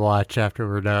YouTube to watch after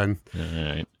we're done. All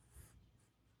right.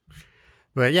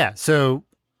 But yeah, so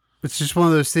it's just one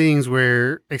of those things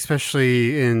where,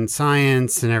 especially in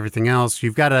science and everything else,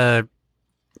 you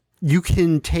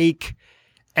can take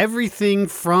everything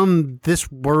from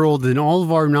this world and all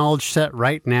of our knowledge set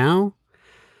right now,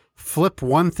 flip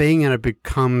one thing and it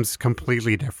becomes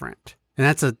completely different. And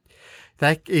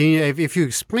if you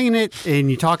explain it and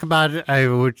you talk about it, I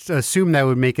would assume that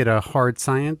would make it a hard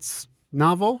science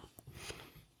novel.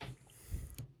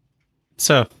 It's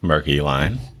a murky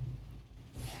line.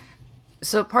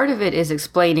 So part of it is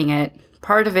explaining it.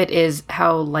 Part of it is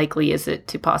how likely is it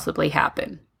to possibly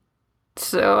happen.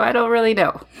 So I don't really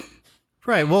know.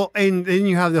 Right. Well, and then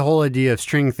you have the whole idea of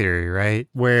string theory, right?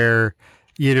 Where,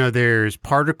 there's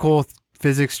particle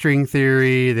physics string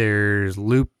theory, there's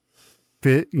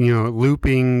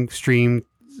looping string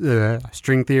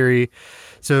theory.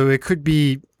 So it could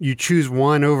be you choose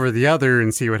one over the other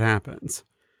and see what happens.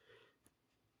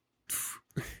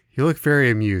 You look very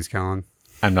amused, Colin.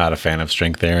 I'm not a fan of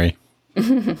string theory.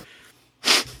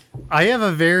 I have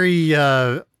a very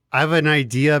I have an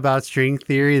idea about string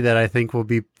theory that I think will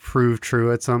be proved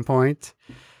true at some point.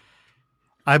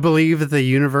 I believe that the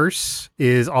universe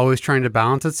is always trying to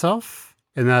balance itself,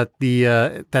 and that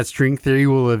that string theory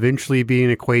will eventually be an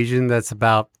equation that's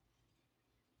about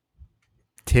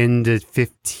 10 to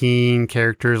 15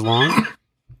 characters long.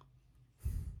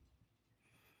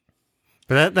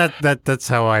 But that's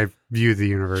how I view the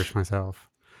universe myself.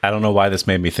 I don't know why this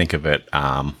made me think of it.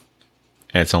 And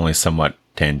it's only somewhat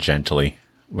tangentially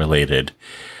related.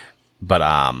 But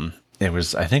it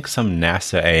was, I think, some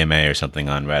NASA AMA or something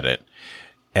on Reddit.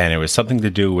 And it was something to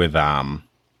do with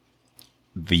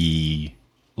the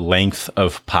length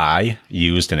of pi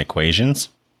used in equations.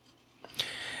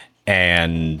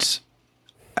 And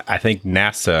I think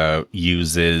NASA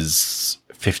uses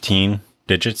 15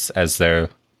 digits as their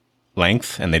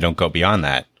length, and they don't go beyond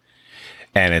that.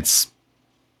 And it's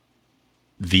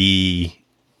the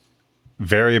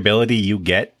variability you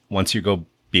get once you go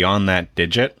beyond that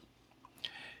digit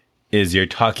is you're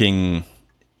talking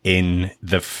in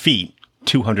the feet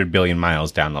 200 billion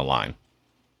miles down the line.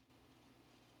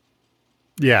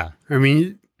 Yeah. I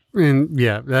mean, and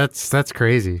yeah, that's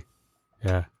crazy.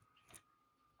 Yeah.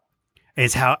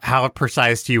 It's how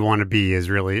precise do you want to be is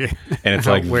really, and it's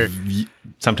like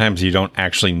sometimes you don't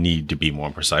actually need to be more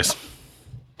precise.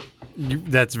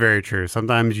 That's very true.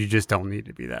 Sometimes you just don't need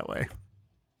to be that way.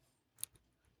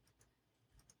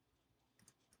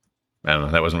 I don't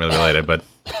know. That wasn't really related, but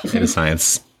it is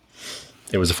science.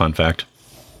 It was a fun fact.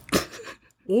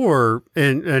 Or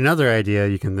another idea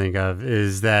you can think of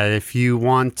is that if you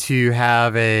want to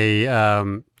have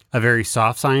a very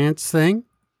soft science thing,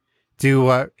 do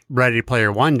what Ready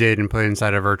Player One did and put it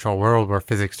inside a virtual world where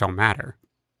physics don't matter.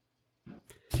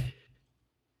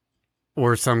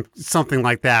 Or something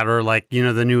like that. Or like,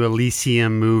 the new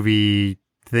Elysium movie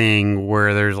thing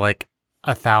where there's like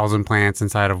 1,000 planets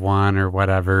inside of one or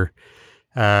whatever.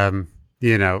 Break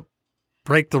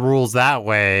the rules that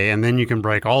way, and then you can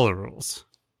break all the rules.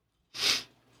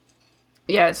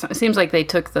 Yeah, it seems like they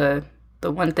took the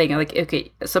one thing, like,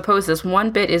 okay, suppose this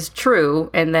one bit is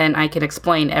true, and then I can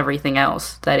explain everything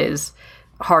else that is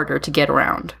harder to get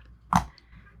around.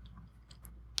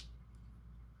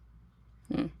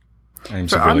 I'm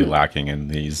severely lacking in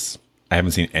these. I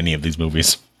haven't seen any of these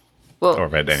movies or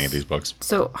read any of these books.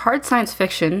 So hard science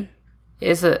fiction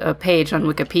is a page on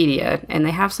Wikipedia, and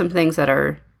they have some things that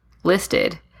are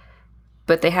listed,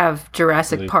 but they have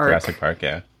Jurassic Park. Jurassic Park,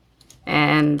 yeah.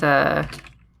 And,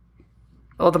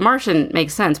 The Martian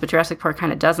makes sense, but Jurassic Park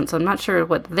kind of doesn't, so I'm not sure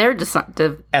what they're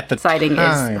deciding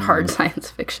is hard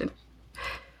science fiction.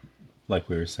 Like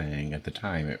we were saying, at the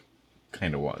time, it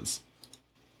kind of was.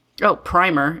 Oh,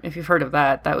 Primer, if you've heard of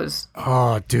that, that was...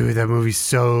 Oh, dude, that movie's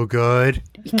so good.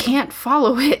 You can't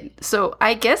follow it, so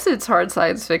I guess it's hard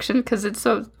science fiction, because it's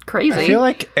so crazy. I feel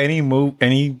like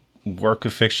any work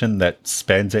of fiction that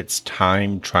spends its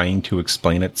time trying to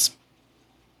explain its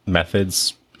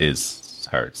methods is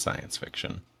hard science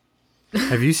fiction.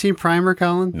 Have you seen Primer,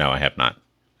 Colin? No, I have not.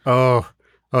 Oh,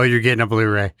 you're getting a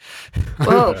Blu-ray.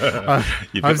 Well,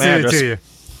 I'll send it to you.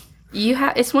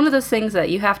 It's one of those things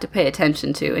that you have to pay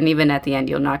attention to, and even at the end,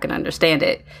 you're not going to understand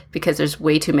it because there's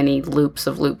way too many loops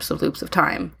of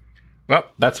time. Well,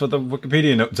 that's what the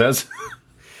Wikipedia note says.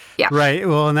 Yeah. Right.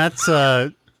 Well, and that's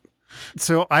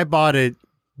so I bought it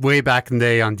way back in the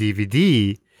day on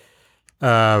DVD.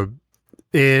 And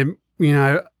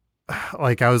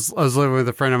like I was living with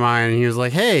a friend of mine, and he was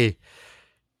like, "Hey,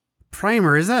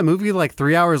 Primer, is that movie like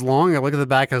 3 hours long?" I look at the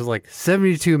back, I was like,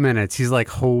 72 minutes. He's like,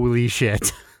 "Holy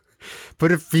shit."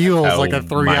 But it feels like a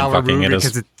 3-hour movie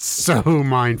because it's so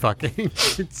mind-fucking.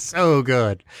 It's so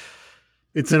good.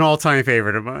 It's an all-time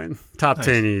favorite of mine. Top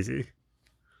 10 easy.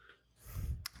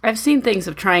 I've seen things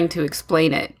of trying to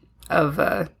explain it, of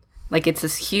like it's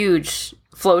this huge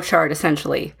flowchart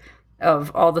essentially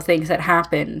of all the things that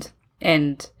happened,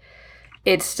 and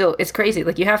it's crazy.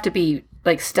 Like you have to be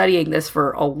like studying this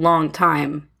for a long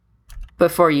time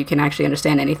before you can actually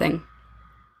understand anything.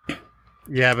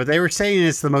 Yeah, but they were saying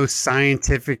it's the most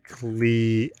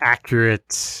scientifically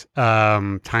accurate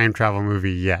time travel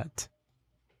movie yet.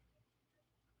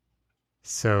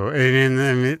 So,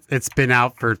 and it's been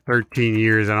out for 13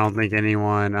 years. I don't think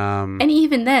anyone... And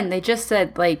even then, they just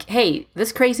said, like, hey,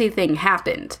 this crazy thing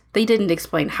happened. They didn't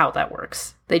explain how that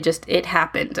works. It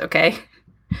happened, okay?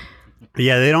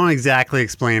 Yeah, they don't exactly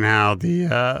explain how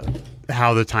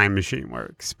the time machine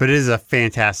works. But it is a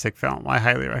fantastic film. I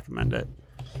highly recommend it.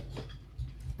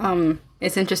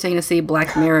 It's interesting to see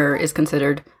Black Mirror is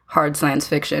considered hard science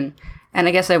fiction. And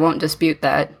I guess I won't dispute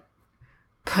that.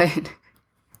 But...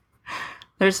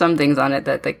 there's some things on it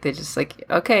that they just like,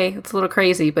 okay, it's a little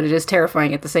crazy, but it is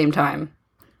terrifying at the same time.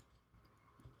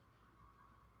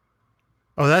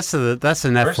 Oh, that's the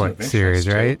Netflix Adventures, series,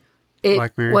 too. right? It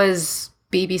Black Mirror? was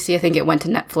BBC. I think it went to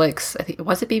Netflix. I think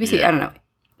was it BBC? Yeah. I don't know.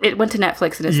 It went to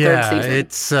Netflix in its third season.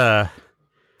 It's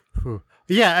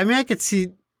yeah. I mean, I could see.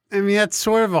 I mean, that's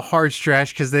sort of a hard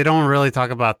stretch because they don't really talk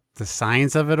about the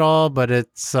science of it all, but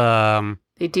it's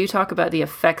They do talk about the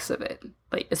effects of it,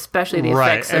 like especially the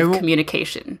Right. effects of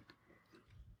communication.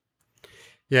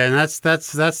 yeah, and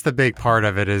that's the big part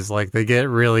of it is like they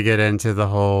really get into the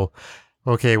whole.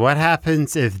 Okay, what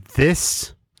happens if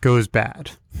this goes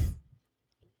bad?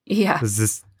 Yeah, Is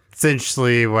this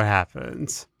essentially what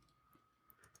happens?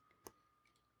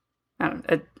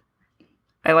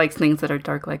 I like things that are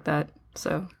dark like that,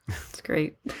 so it's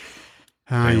great.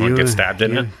 Anyone get stabbed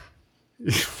in it?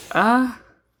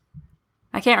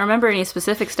 I can't remember any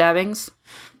specific stabbings.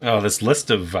 Oh, this list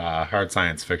of hard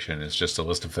science fiction is just a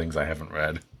list of things I haven't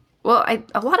read. Well,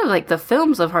 a lot of like the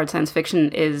films of hard science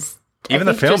fiction is Even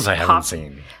the think, films just I haven't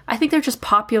seen. I think they're just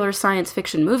popular science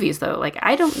fiction movies, though. Like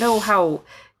I don't know how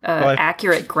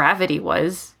accurate Gravity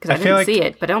was because I feel didn't like see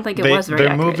it, but I don't think it was very they're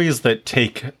accurate. movies that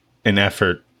take an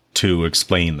effort to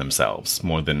explain themselves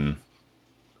more than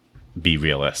be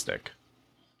realistic.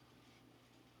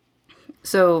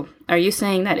 So, are you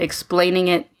saying that explaining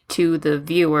it to the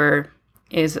viewer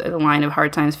is a line of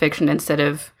hard science fiction instead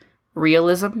of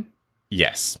realism?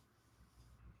 Yes.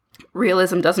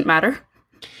 Realism doesn't matter?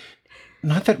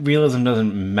 Not that realism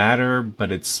doesn't matter,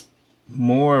 but it's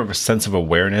more of a sense of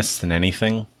awareness than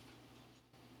anything.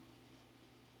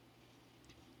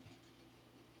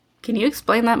 Can you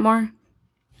explain that more?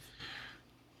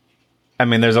 I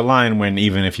mean, there's a line when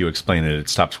even if you explain it, it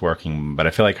stops working. But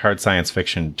I feel like hard science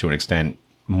fiction, to an extent,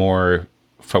 more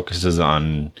focuses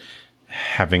on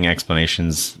having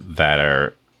explanations that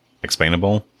are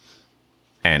explainable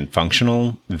and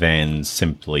functional than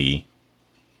simply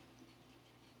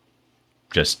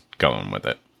just going with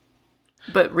it.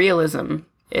 But realism,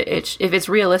 if it's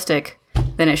realistic,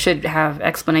 then it should have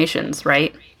explanations,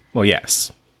 right? Well,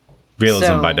 yes. Realism,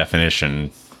 So- by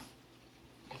definition,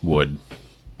 would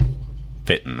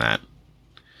fit in that.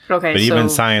 Okay, But so even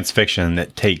science fiction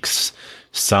that takes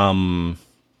some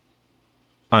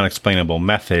unexplainable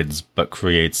methods but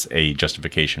creates a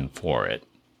justification for it.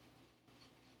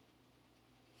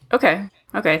 okay,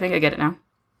 I think I get it now.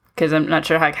 Because I'm not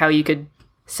sure how you could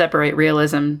separate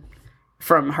realism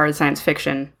from hard science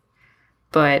fiction,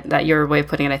 but that your way of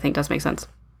putting it, I think, does make sense.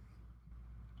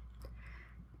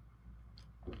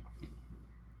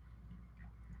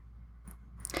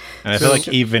 And I feel like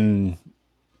even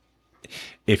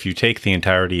if you take the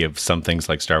entirety of some things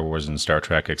like Star Wars and Star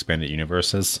Trek expanded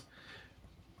universes,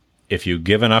 if you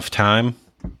give enough time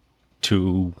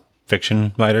to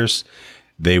fiction writers,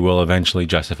 they will eventually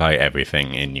justify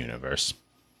everything in universe.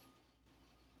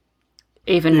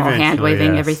 Even while Eventually, hand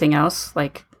waving yes. everything else,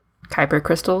 like kyber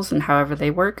crystals and however they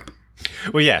work.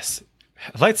 Well, yes.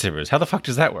 Lightsabers, how the fuck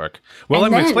does that work? Well,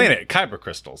 And let me then- explain it. Kyber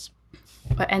crystals.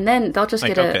 And then they'll just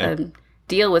Like, get a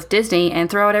deal with Disney and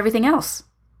throw out everything else.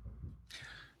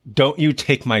 Don't you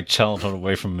take my childhood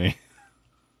away from me.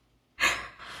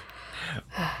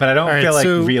 But I don't All right, feel like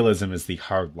so- realism is the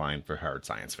hard line for hard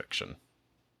science fiction.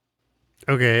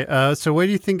 Okay, so what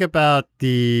do you think about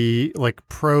the like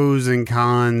pros and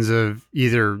cons of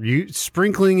either you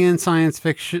sprinkling in science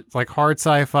fiction, like hard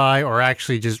sci-fi, or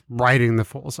actually just writing the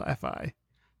full sci-fi?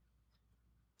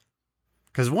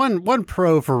 Because one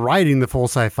pro for writing the full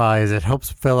sci-fi is it helps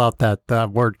fill out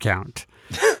that word count.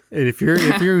 And if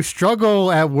you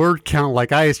struggle at word count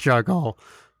like I struggle,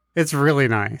 it's really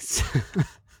nice.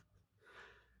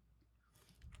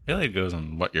 It really goes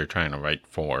on what you're trying to write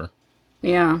for.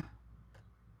 Yeah.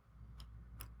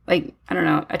 Like, I don't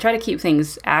know. I try to keep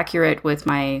things accurate with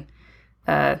my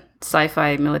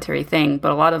sci-fi military thing,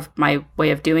 but a lot of my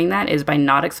way of doing that is by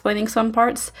not explaining some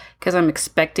parts because I'm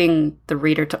expecting the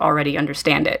reader to already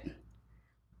understand it.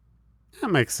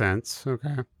 That makes sense.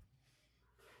 Okay.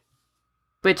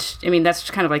 Which, I mean, that's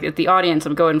kind of like the audience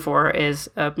I'm going for is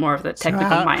more of the technical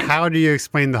So mind. how do you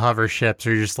explain the hover ships?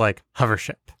 Or you're just like hover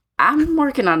ship? I'm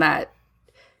working on that.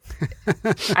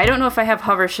 I don't know if I have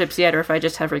hover ships yet or if I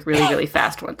just have like really, really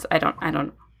fast ones. I don't. I'm Do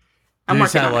you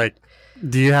just working have, on it.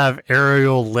 do you have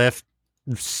aerial lift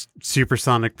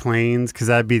supersonic planes? Because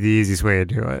that'd be the easiest way to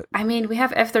do it. I mean, we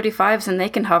have F-35s and they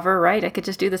can hover, right? I could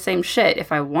just do the same shit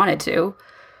if I wanted to.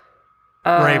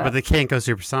 Right, but they can't go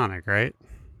supersonic, right?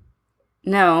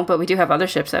 No, but we do have other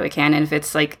ships that we can, and if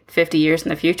it's like 50 years in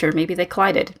the future, maybe they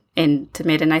collided and to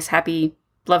made a nice, happy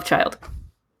love child.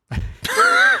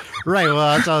 Right,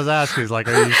 well, that's what I was asking. Is like,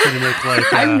 are you just going to make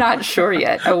like... I'm not sure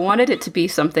yet. I wanted it to be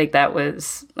something that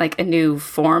was like a new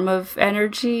form of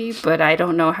energy, but I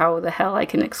don't know how the hell I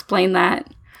can explain that.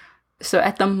 So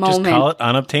at the Just moment, call it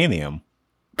unobtainium.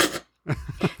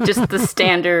 just the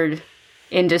standard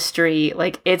industry,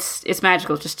 like it's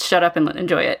magical. Just shut up and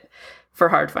enjoy it for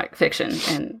hard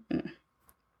fiction.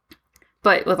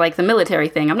 But with like the military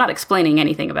thing, I'm not explaining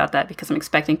anything about that because I'm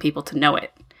expecting people to know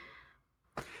it.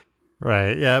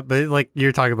 Right. Yeah. But like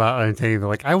you're talking about unobtainium.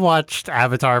 Like I watched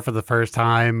Avatar for the first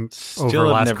time over Have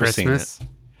last never seen Christmas.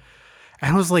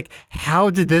 And I was like, how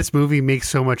did this movie make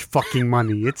so much fucking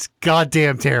money? It's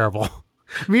goddamn terrible.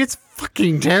 I mean, it's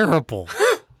fucking terrible.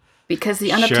 Because the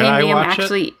Should I unobtainium watch it?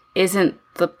 actually isn't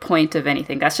the point of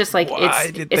anything. That's just like Why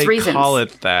it's did they reasons. call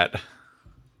it that?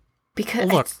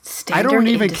 Because Look, it's I standard don't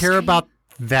even industry. care about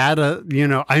that.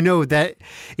 I know that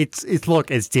it's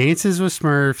It's Dances with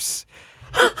Smurfs.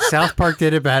 South Park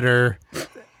did it better.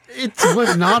 It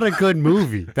was not a good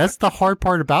movie. That's the hard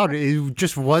part about it. It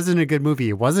just wasn't a good movie.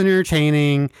 It wasn't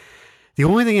entertaining. The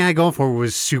only thing I had going for it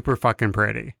was super fucking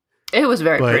pretty. It was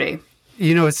very But- pretty.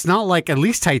 It's not like at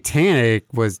least Titanic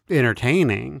was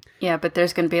entertaining. Yeah, but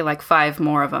there's going to be like 5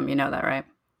 more of them. You know that, right?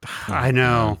 I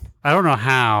know. I don't know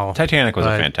how. Titanic was a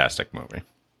But- fantastic movie.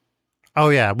 Oh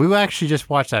yeah, we actually just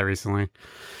watched that recently.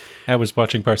 I was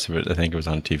watching parts of it. I think it was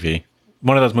on TV.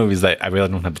 One of those movies that I really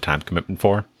don't have the time commitment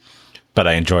for, but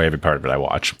I enjoy every part of it I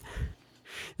watch.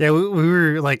 Yeah, we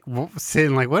were like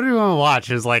sitting like, what do we want to watch?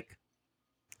 It was like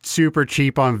super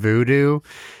cheap on Vudu,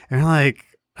 and I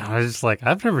was just like,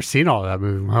 I've never seen all that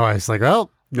movie. My wife's like,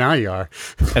 oh, now you are.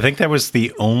 I think that was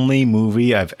the only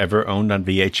movie I've ever owned on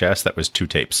VHS that was 2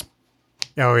 tapes.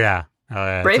 Oh yeah, it's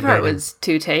a Braveheart big- was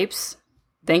 2 tapes.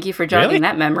 Thank you for jogging Really?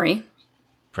 that memory.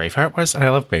 Braveheart was? I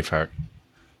love Braveheart.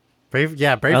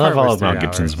 Braveheart. I love all was of Mel 3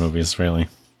 Gibson's hours. movies, really.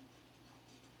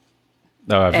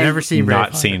 Though I've Never seen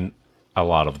not Braveheart. seen a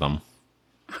lot of them.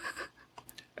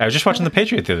 I was just watching The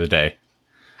Patriot the other day.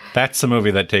 That's a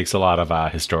movie that takes a lot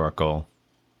of historical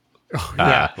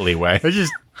leeway. It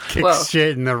just kicks Whoa.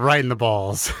 shit right in the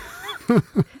balls.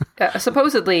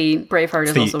 Supposedly, Braveheart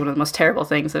is See- also one of the most terrible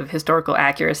things of historical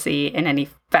accuracy in any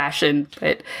fashion,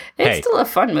 but it's Hey. still a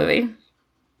fun movie.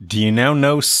 Do you now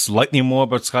know slightly more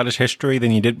about Scottish history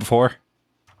than you did before?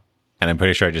 And I'm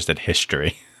pretty sure I just did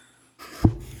history.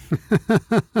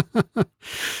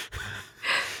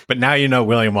 But now you know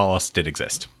William Wallace did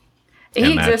exist. He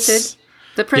And that's- existed.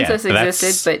 The princess yeah, that's-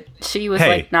 existed, but she was Hey.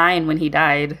 like 9 when he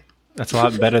died. That's a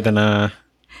lot better than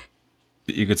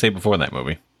you could say before that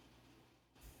movie.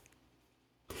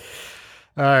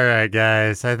 All right,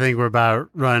 guys. I think we're about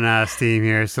running out of steam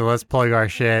here, so let's plug our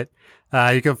shit.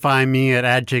 You can find me at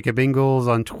 @JacobIngles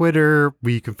on Twitter.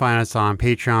 You can find us on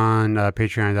Patreon,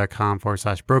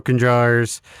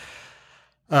 patreon.com/brokenjars.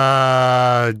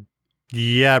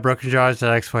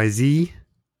 brokenjars.xyz.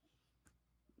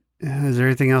 Is there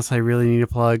anything else I really need to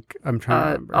plug? I'm trying to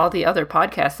remember. All the other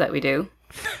podcasts that we do.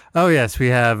 Oh yes, we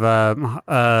have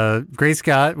Grey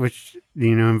Scott, which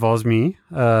involves me.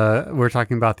 We're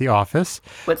talking about The Office.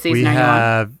 What season We are you on?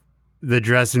 have the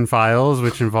Dresden Files,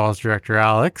 which involves director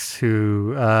Alex,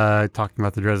 who talking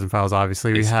about the Dresden Files.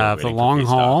 Obviously, we He's still have The waiting for Long these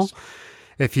Haul. dogs.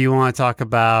 If you want to talk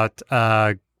about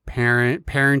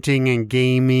parenting and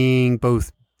gaming,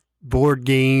 both board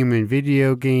game and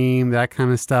video game, that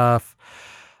kind of stuff.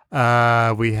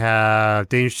 We have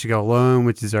Dangerous to Go Alone,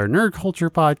 which is our nerd culture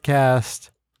podcast.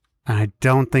 And I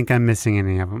don't think I'm missing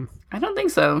any of them. I don't think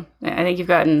so. I think you've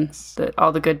gotten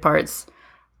all the good parts.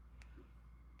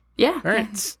 Yeah. All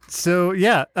right. So,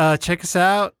 check us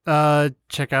out.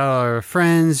 Check out our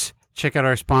friends. Check out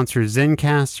our sponsor,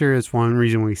 Zencaster. It's one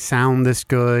reason we sound this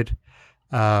good.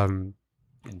 And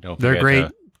don't They're forget great.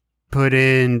 to- Put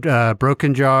in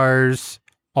Broken Jars,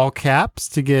 all caps,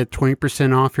 to get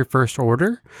 20% off your first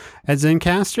order at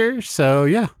Zencaster. So,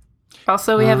 yeah.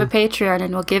 Also, we have a Patreon,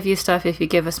 and we'll give you stuff if you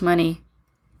give us money.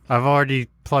 I've already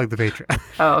plugged the Patreon.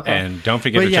 Oh, okay. And don't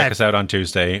forget But to yeah. check us out on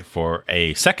Tuesday for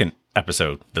a second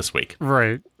episode this week.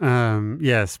 Right.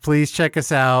 Yes, please check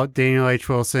us out. Daniel H.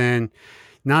 Wilson.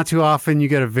 Not too often you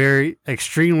get a very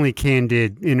extremely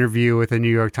candid interview with a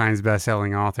New York Times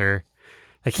bestselling author.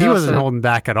 Like he Also- wasn't holding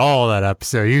back at all that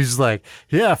episode. He was like,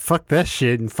 yeah, fuck that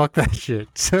shit and fuck that shit.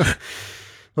 So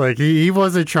like he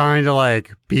wasn't trying to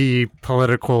like be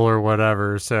political or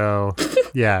whatever. So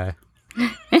yeah.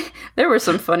 There were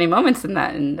some funny moments in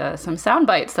that, and some sound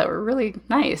bites that were really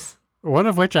nice. One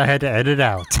of which I had to edit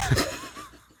out.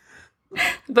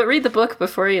 But read the book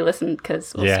before you listen,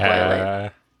 because we'll spoil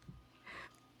it.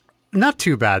 Not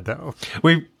too bad though.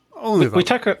 We Only we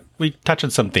touch on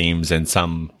some themes and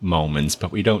some moments,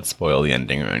 but we don't spoil the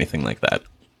ending or anything like that.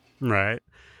 Right.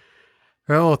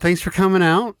 Well, thanks for coming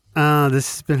out.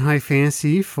 This has been High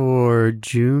Fantasy for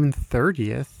June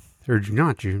 30th, or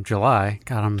not June, July.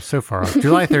 God, I'm so far off.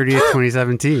 July 30th,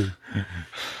 2017.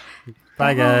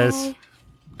 Bye, guys.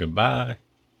 Goodbye.